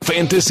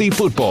Fantasy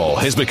football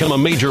has become a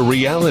major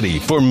reality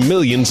for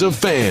millions of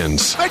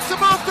fans. Makes the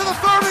move to the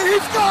 30.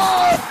 He's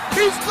gone.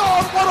 He's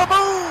gone. What a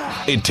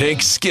move. It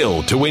takes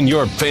skill to win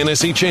your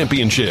fantasy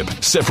championship,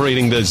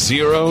 separating the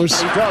zeros.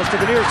 He goes to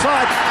the near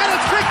side, and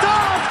it's picked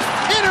off.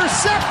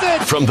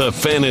 Intercepted. From the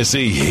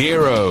fantasy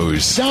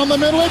heroes. Down the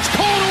middle, it's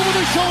caught over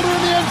the shoulder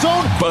in the end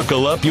zone.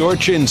 Buckle up your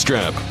chin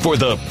strap for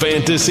the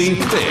Fantasy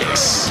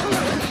Fix.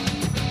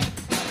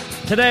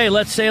 Today,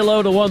 let's say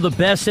hello to one of the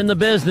best in the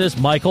business,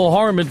 Michael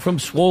Harmon from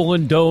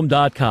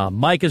SwollenDome.com.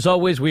 Mike, as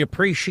always, we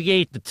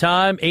appreciate the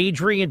time.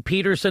 Adrian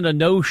Peterson, a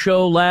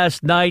no-show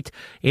last night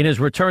in his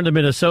return to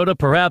Minnesota.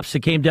 Perhaps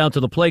it came down to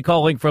the play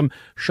calling from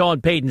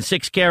Sean Payton,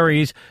 6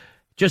 carries,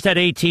 just had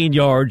 18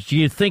 yards. Do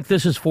you think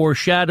this is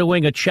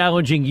foreshadowing a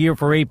challenging year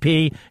for AP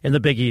in the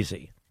Big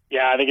Easy?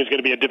 Yeah, I think it's going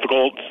to be a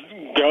difficult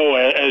go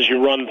as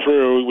you run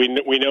through. We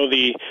know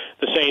the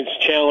Saints'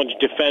 challenge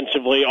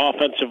defensively,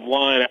 offensive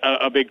line,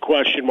 a big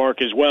question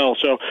mark as well.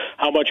 So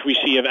how much we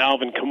see of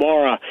Alvin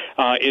Kamara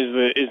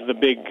is the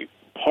big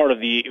part of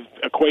the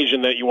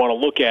equation that you want to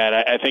look at.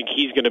 I think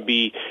he's going to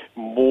be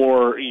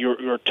more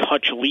your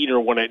touch leader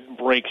when it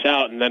breaks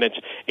out, and then it's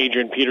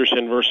Adrian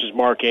Peterson versus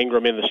Mark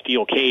Ingram in the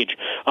steel cage.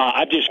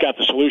 I've just got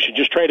the solution.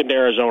 Just trade him to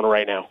Arizona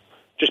right now.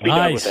 Just be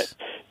done with it.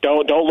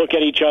 Don't look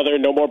at each other.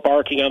 No more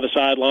barking on the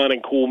sideline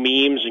and cool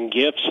memes and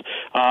gifs.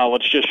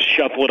 Let's just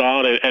shuffle it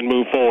on and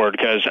move forward,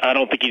 because I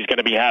don't think he's going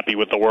to be happy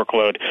with the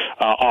workload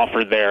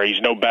offered there. He's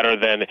no better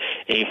than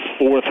a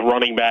 4th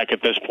running back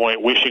at this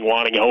point, wishing,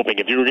 wanting, hoping.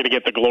 If you were going to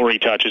get the glory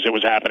touches, it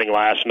was happening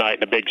last night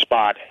in a big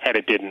spot, and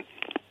it didn't.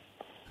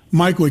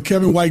 Mike, with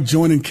Kevin White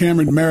joining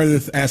Cameron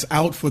Meredith as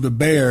out for the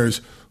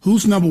Bears,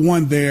 who's number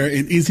one there,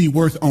 and is he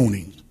worth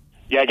owning?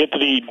 Yeah, get to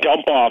the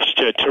dump-offs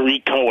to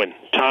Tariq Cohen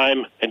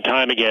time and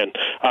time again,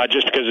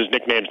 just because his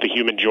nickname's the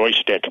human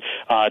joystick.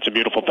 It's a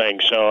beautiful thing.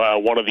 So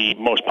one of the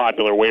most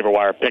popular waiver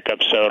wire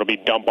pickups, so it'll be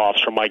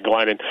dump-offs from Mike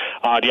Glennon.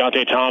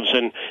 Deontay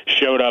Thompson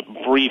showed up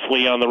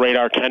briefly on the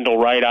radar. Kendall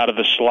Wright out of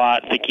the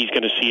slot. I think he's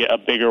going to see a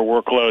bigger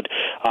workload,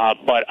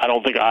 but I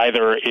don't think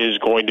either is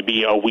going to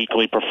be a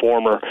weekly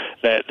performer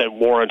that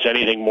warrants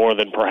anything more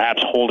than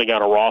perhaps holding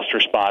on a roster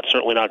spot.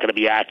 Certainly not going to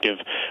be active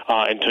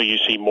until you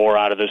see more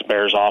out of this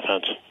Bears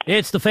offense.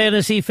 It's the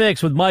Fantasy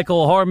Fix with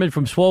Michael Harmon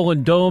from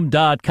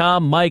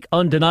SwollenDome.com. Mike,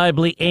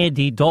 undeniably,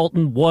 Andy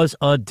Dalton was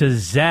a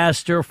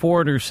disaster.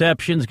 4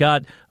 interceptions,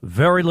 got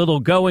very little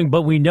going,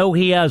 but we know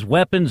he has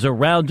weapons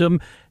around him.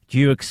 Do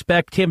you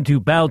expect him to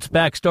bounce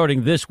back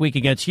starting this week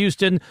against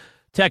Houston?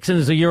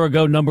 Texans a year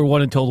ago, number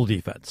 1 in total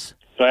defense.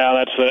 Well,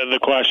 that's the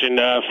question.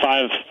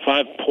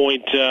 5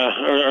 point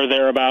or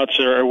thereabouts,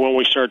 or when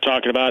we start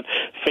talking about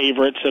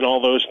favorites and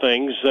all those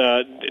things.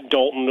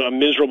 Dalton, a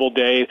miserable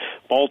day.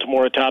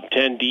 Baltimore, a top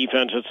 10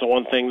 defense. It's the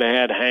one thing they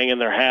had hanging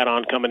their hat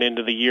on coming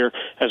into the year,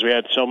 as we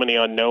had so many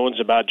unknowns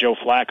about Joe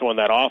Flacco and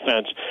that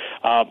offense.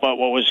 But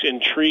what was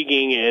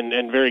intriguing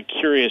and very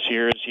curious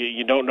here is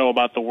you don't know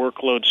about the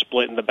workload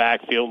split in the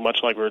backfield,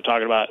 much like we were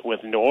talking about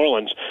with New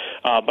Orleans,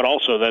 but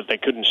also that they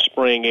couldn't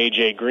spring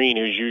A.J. Green,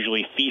 who's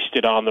usually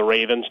feasted on the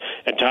Ravens,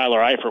 and Tyler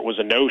Eifert was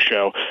a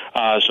no-show.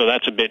 So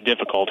that's a bit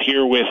difficult.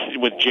 Here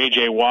with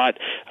J.J. Watt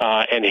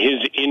and his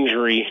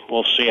injury,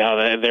 we'll see how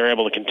they're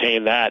able to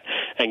contain that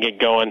and get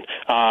going.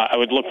 I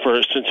would look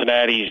for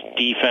Cincinnati's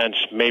defense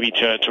maybe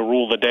to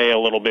rule the day a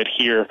little bit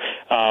here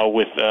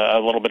with a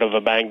little bit of a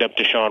banged-up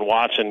Deshaun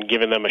Watson,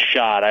 giving them a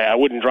shot. I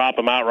wouldn't drop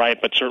him outright,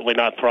 but certainly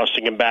not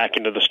thrusting him back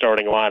into the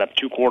starting lineup.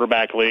 2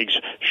 quarterback leagues,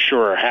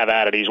 sure, have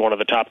at it. He's one of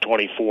the top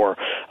 24,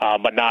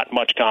 but not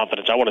much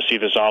confidence. I want to see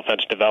this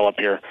offense develop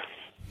here.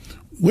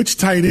 Which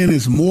tight end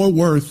is more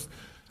worth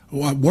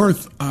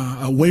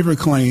a waiver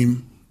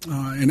claim,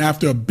 and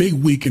after a big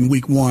week in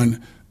week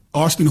 1,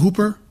 Austin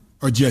Hooper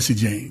or Jesse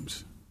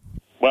James?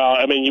 Well,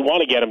 I mean, you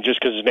want to get him just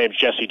because his name's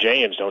Jesse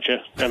James, don't you?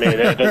 I mean,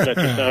 that just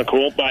sound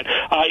cool. But,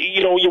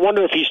 you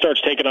wonder if he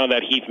starts taking on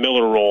that Heath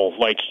Miller role,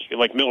 like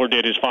Miller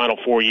did his final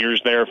 4 years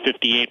there,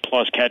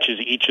 58-plus catches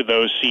each of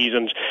those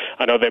seasons.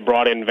 I know they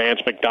brought in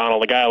Vance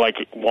McDonald, a guy I like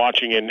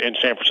watching in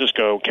San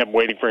Francisco, kept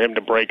waiting for him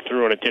to break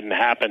through, and it didn't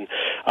happen.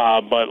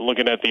 But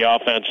looking at the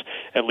offense,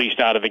 at least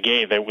out of the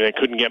gate, they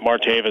couldn't get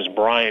Martavis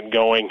Bryant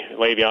going.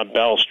 Le'Veon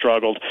Bell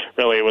struggled.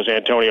 Really, it was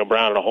Antonio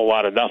Brown and a whole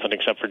lot of nothing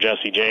except for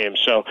Jesse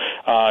James. So,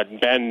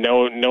 Ben,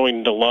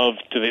 knowing the love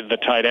to the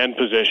tight end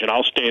position,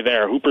 I'll stay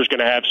there. Hooper's going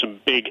to have some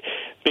big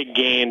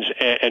gains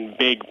and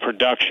big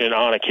production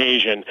on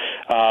occasion,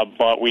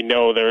 but we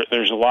know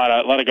there's a lot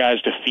of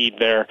guys to feed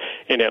there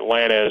in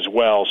Atlanta as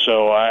well.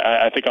 So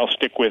I think I'll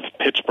stick with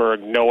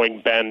Pittsburgh,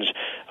 knowing Ben's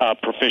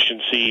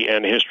proficiency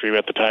and history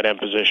at the tight end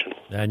position.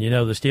 And the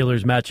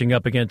Steelers matching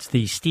up against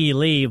the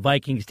Steely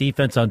Vikings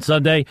defense on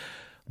Sunday.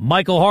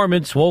 Michael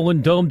Harmon,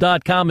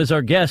 SwollenDome.com, is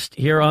our guest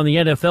here on the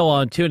NFL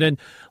on TuneIn.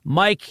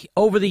 Mike,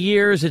 over the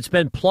years, it's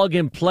been plug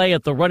and play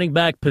at the running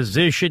back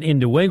position in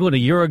New England. A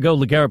year ago,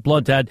 LeGarrette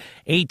Blount had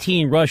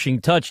 18 rushing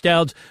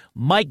touchdowns.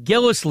 Mike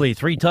Gillislee,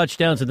 3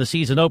 touchdowns in the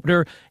season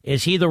opener.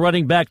 Is he the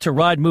running back to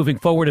ride moving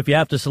forward if you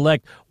have to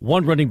select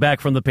one running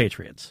back from the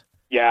Patriots?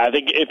 Yeah, I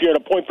think if you're in a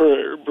point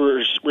per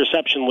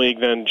reception league,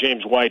 then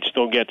James White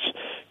still gets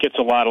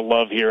a lot of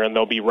love here, and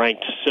they'll be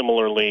ranked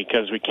similarly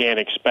because we can't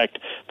expect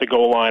the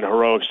goal line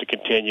heroics to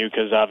continue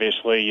because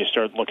obviously you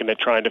start looking at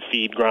trying to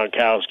feed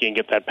Gronkowski and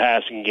get that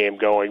passing game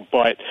going.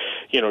 But,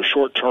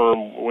 short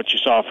term, what you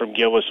saw from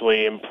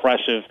Gillislee,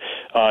 impressive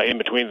in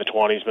between the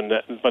 20s,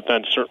 but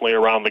then certainly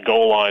around the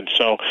goal line.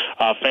 So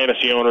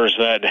fantasy owners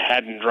that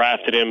hadn't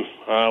drafted him,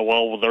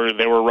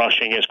 they were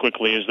rushing as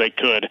quickly as they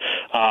could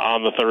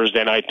on the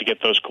Thursday night to get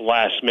those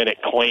last-minute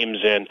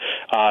claims in.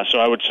 So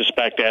I would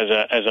suspect as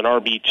an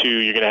RB2,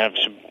 you're going to have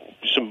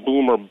some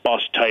boom or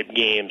bust type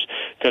games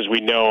because we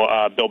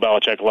know Bill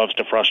Belichick loves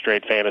to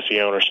frustrate fantasy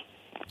owners.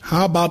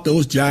 How about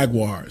those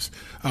Jaguars?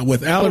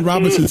 With Allen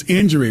Robinson's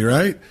injury,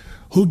 right?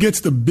 Who gets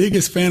the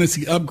biggest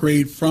fantasy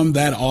upgrade from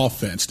that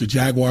offense, the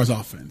Jaguars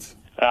offense?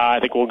 I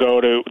think we'll go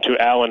to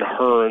Allen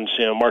Hurns.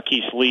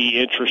 Marquise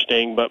Lee,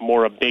 interesting, but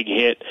more a big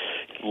hit,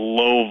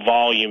 low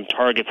volume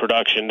target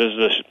production. This is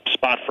the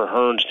spot for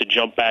Hurns to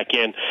jump back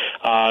in.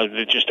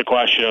 It's just a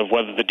question of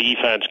whether the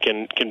defense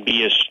can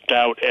be as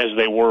stout as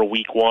they were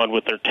week one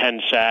with their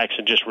 10 sacks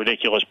and just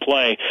ridiculous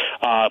play,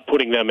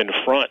 putting them in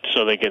front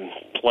so they can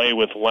play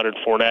with Leonard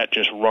Fournette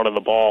just running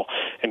the ball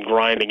and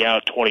grinding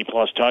out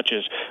 20-plus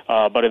touches.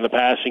 But in the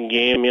passing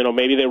game,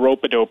 maybe they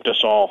rope-a-doped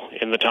us all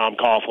in the Tom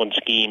Coughlin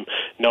scheme,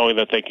 knowing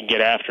that they can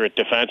get after it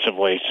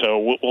defensively.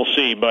 So we'll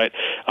see. But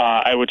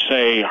I would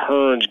say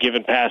Hurns,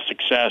 given past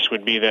success,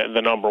 would be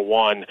the number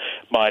one,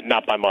 but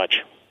not by much.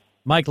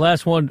 Mike,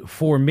 last one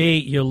for me.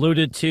 You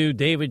alluded to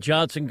David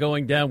Johnson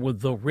going down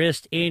with the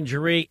wrist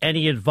injury.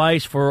 Any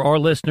advice for our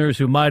listeners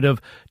who might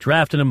have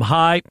drafted him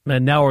high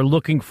and now are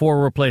looking for a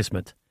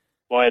replacement?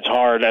 Well, it's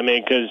hard.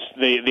 Because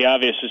the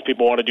obvious is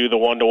people want to do the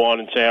one-to-one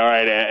and say, all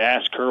right,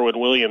 ask Kerwin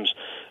Williams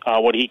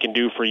what he can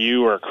do for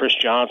you, or Chris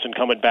Johnson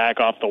coming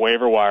back off the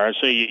waiver wire.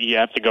 So you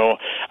have to go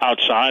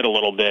outside a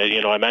little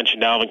bit. I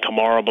mentioned Alvin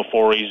Kamara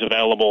before. He's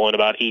available in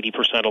about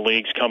 80% of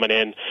leagues coming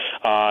in.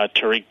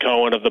 Tariq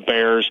Cohen of the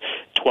Bears,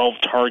 12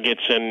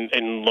 targets,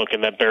 and look,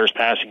 in that Bears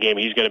passing game,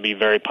 he's going to be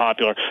very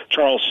popular.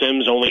 Charles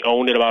Sims only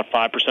owned in about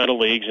 5% of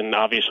leagues, and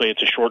obviously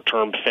it's a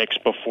short-term fix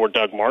before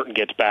Doug Martin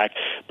gets back,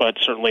 but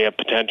certainly a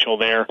potential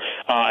there.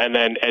 And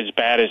then as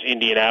bad as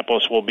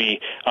Indianapolis will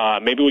be,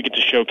 maybe we get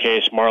to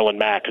showcase Marlon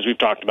Mack, because we've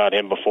talked about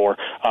him before,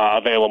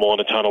 available in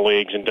a ton of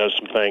leagues and does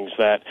some things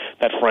that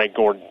Frank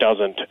Gore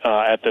doesn't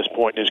at this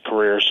point in his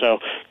career. So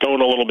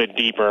going a little bit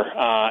deeper.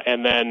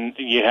 And then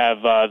you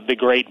have the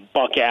great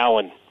Buck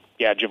Allen.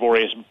 Yeah,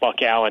 Javorius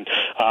Buck Allen,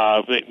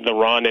 the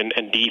run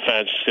and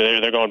defense,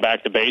 they're going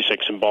back to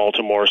basics in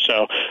Baltimore.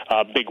 So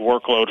big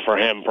workload for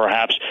him,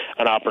 perhaps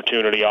an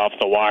opportunity off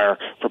the wire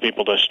for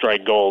people to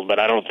strike gold. But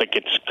I don't think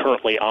it's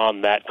currently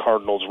on that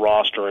Cardinals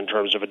roster in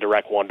terms of a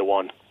direct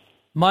one-to-one.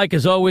 Mike,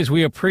 as always,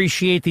 we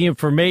appreciate the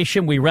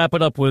information. We wrap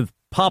it up with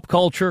pop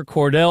culture.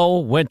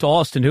 Cordell went to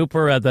Austin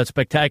Hooper, had that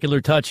spectacular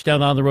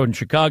touchdown on the road in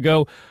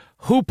Chicago.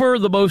 Hooper,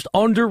 the most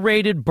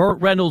underrated Burt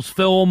Reynolds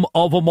film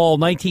of them all,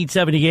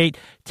 1978.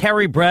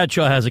 Terry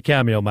Bradshaw has a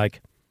cameo, Mike.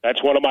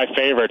 That's one of my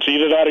favorites.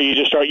 Either that or you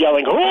just start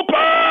yelling,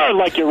 Hooper,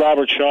 like you're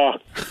Robert Shaw.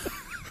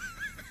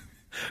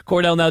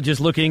 Cordell now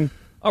just looking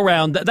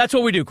around. That's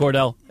what we do,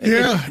 Cordell.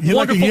 Yeah, you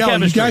like to yell.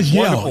 Chemistry. You guys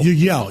yell. Wonderful. You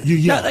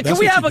yell. Now, can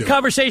we have a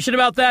conversation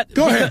about that?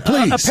 Go ahead,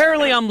 please.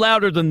 Apparently I'm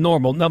louder than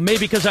normal. Now, maybe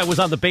because I was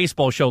on the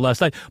baseball show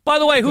last night. By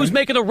the way, who's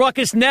making a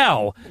ruckus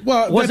now?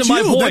 Well, wasn't that's my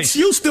you. voice. That's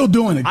you still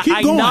doing it. Keep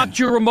going. I knocked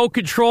your remote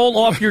control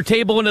off your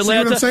table in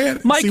Atlanta. See what I'm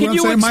saying? Mike, See can what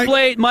you I'm saying,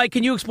 explain? Mike,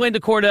 can you explain to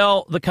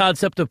Cordell the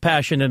concept of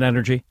passion and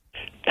energy?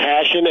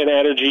 Passion and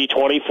energy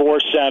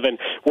 24/7,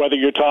 whether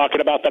you're talking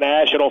about the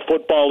National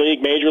Football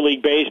League, Major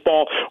League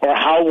Baseball, or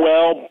how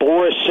well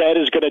Boris said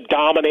is going to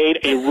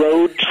dominate a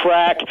road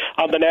track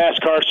on the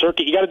NASCAR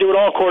circuit. You got to do it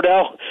all,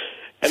 Cordell.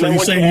 And so then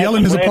you're saying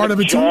yelling is a part of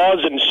it too?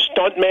 Jaws and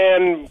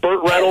stuntman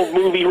Burt Reynolds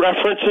movie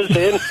references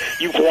in,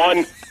 you've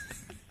won.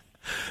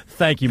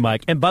 Thank you,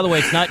 Mike. And by the way,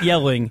 it's not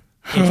yelling.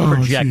 It's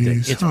projecting.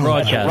 Geez. It's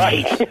broadcasting.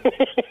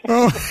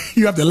 Right.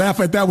 You have to laugh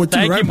at that one too,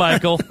 Thank right? you,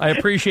 Michael. I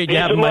appreciate you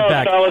having my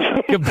back.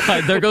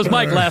 Goodbye. There goes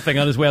Mike laughing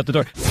on his way out the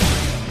door.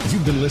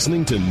 You've been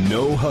listening to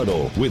No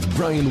Huddle with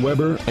Brian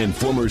Weber and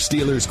former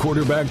Steelers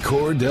quarterback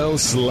Cordell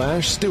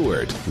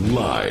 /Stewart.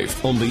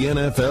 Live on the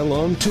NFL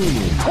on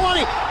TuneIn.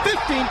 20,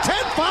 15,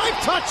 10,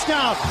 5,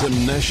 touchdown.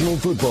 The National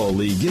Football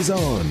League is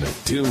on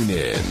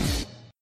TuneIn.